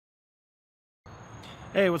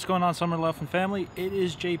Hey, what's going on, Summer Love and family? It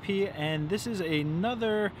is JP, and this is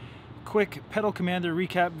another quick Pedal Commander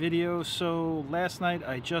recap video. So last night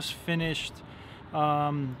I just finished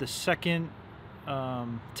the second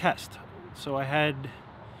test. So I had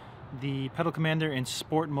the Pedal Commander in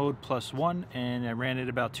Sport Mode +1, and I ran it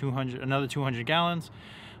about another 200 gallons.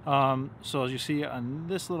 So as you see on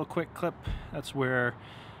this little quick clip, that's where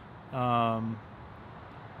I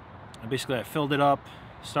filled it up,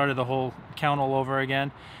 started the whole count all over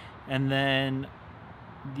again, and then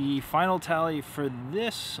the final tally for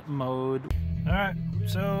this mode. All right,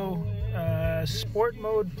 so Sport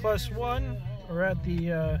Mode +1, we're at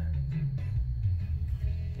the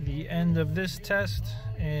end of this test,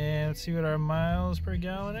 and let's see what our miles per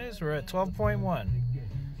gallon is. We're at 12.1.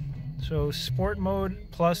 So Sport Mode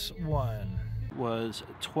 +1 was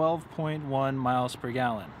 12.1 miles per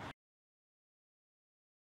gallon.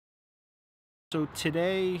 So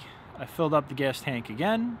today I filled up the gas tank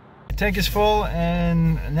again. The tank is full,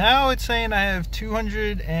 and now it's saying I have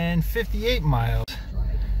 258 miles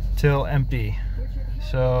till empty.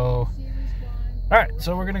 So, all right,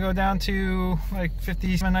 so we're gonna go down to like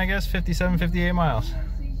 57, I guess, 57, 58 miles.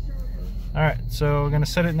 All right, so we're gonna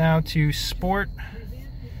set it now to Sport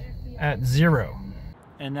at 0.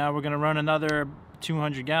 And now we're gonna run another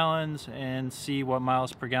 200 gallons and see what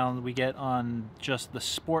miles per gallon we get on just the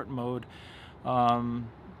Sport mode.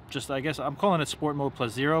 I guess I'm calling it Sport Mode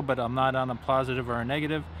 +0, but I'm not on a positive or a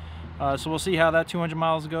negative. So we'll see how that 200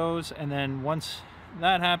 miles goes, and then once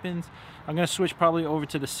that happens, I'm going to switch probably over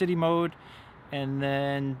to the city mode and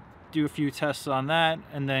then do a few tests on that,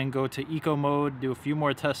 and then go to eco mode, do a few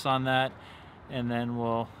more tests on that, and then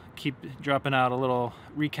we'll keep dropping out a little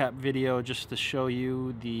recap video just to show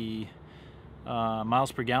you the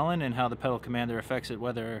miles per gallon and how the Pedal Commander affects it,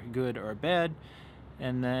 whether good or bad.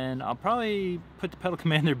 And then I'll probably put the Pedal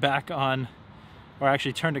Commander back on, or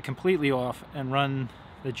actually turn it completely off and run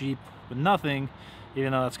the Jeep with nothing,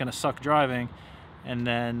 even though that's going to suck driving, and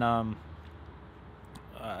then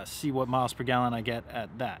see what miles per gallon I get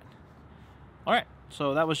at that. Alright,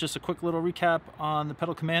 so that was just a quick little recap on the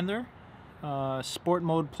Pedal Commander. Sport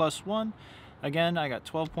Mode +1. Again, I got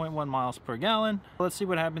 12.1 miles per gallon. Let's see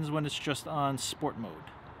what happens when it's just on Sport Mode.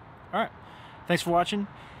 Alright, thanks for watching.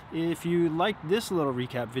 If you liked this little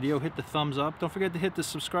recap video, hit the thumbs up. Don't forget to hit the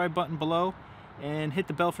subscribe button below and hit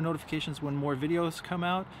the bell for notifications when more videos come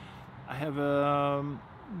out. I have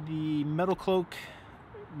the Metal Cloak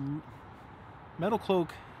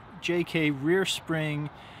JK rear spring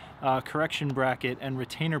correction bracket and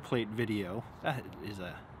retainer plate video. That is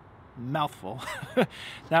a mouthful.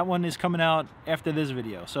 That one is coming out after this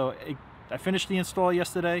video. So I finished the install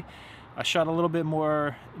yesterday. I shot a little bit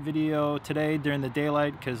more video today during the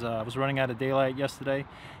daylight because I was running out of daylight yesterday,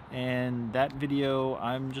 and that video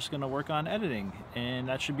I'm just gonna work on editing, and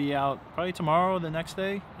that should be out probably tomorrow or the next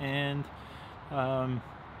day. And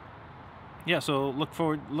yeah, so look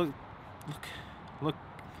forward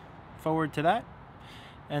to that.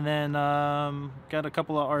 And then got a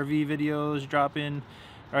couple of RV videos dropping.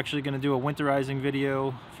 We're actually gonna do a winterizing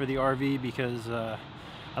video for the RV because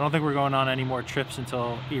I don't think we're going on any more trips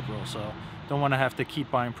until April, so don't want to have to keep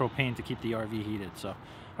buying propane to keep the RV heated. So, all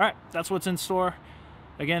right, that's what's in store.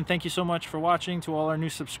 Again, thank you so much for watching. To all our new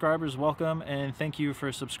subscribers, welcome, and thank you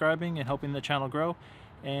for subscribing and helping the channel grow.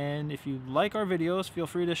 And if you like our videos, feel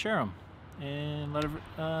free to share them and let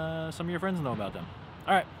some of your friends know about them.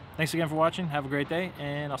 All right, thanks again for watching. Have a great day,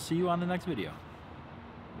 and I'll see you on the next video.